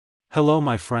Hello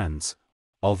my friends.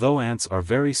 Although ants are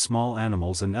very small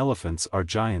animals and elephants are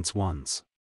giant ones.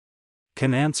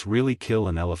 Can ants really kill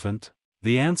an elephant?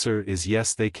 The answer is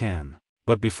yes they can.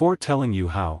 But before telling you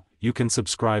how, you can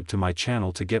subscribe to my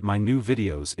channel to get my new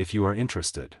videos if you are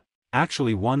interested.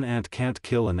 Actually one ant can't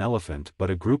kill an elephant but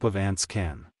a group of ants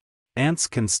can. Ants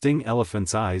can sting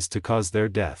elephants' eyes to cause their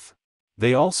death.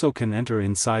 They also can enter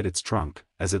inside its trunk,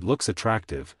 as it looks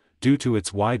attractive, due to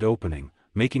its wide opening,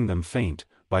 making them faint,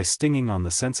 by stinging on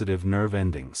the sensitive nerve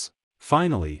endings.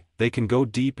 Finally, they can go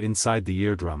deep inside the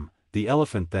eardrum. The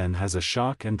elephant then has a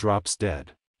shock and drops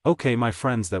dead. Okay my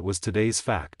friends, that was today's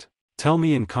fact. Tell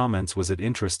me in comments, was it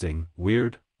interesting,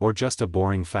 weird, or just a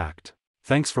boring fact?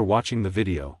 Thanks for watching the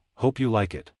video, hope you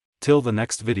like it. Till the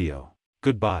next video.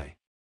 Goodbye.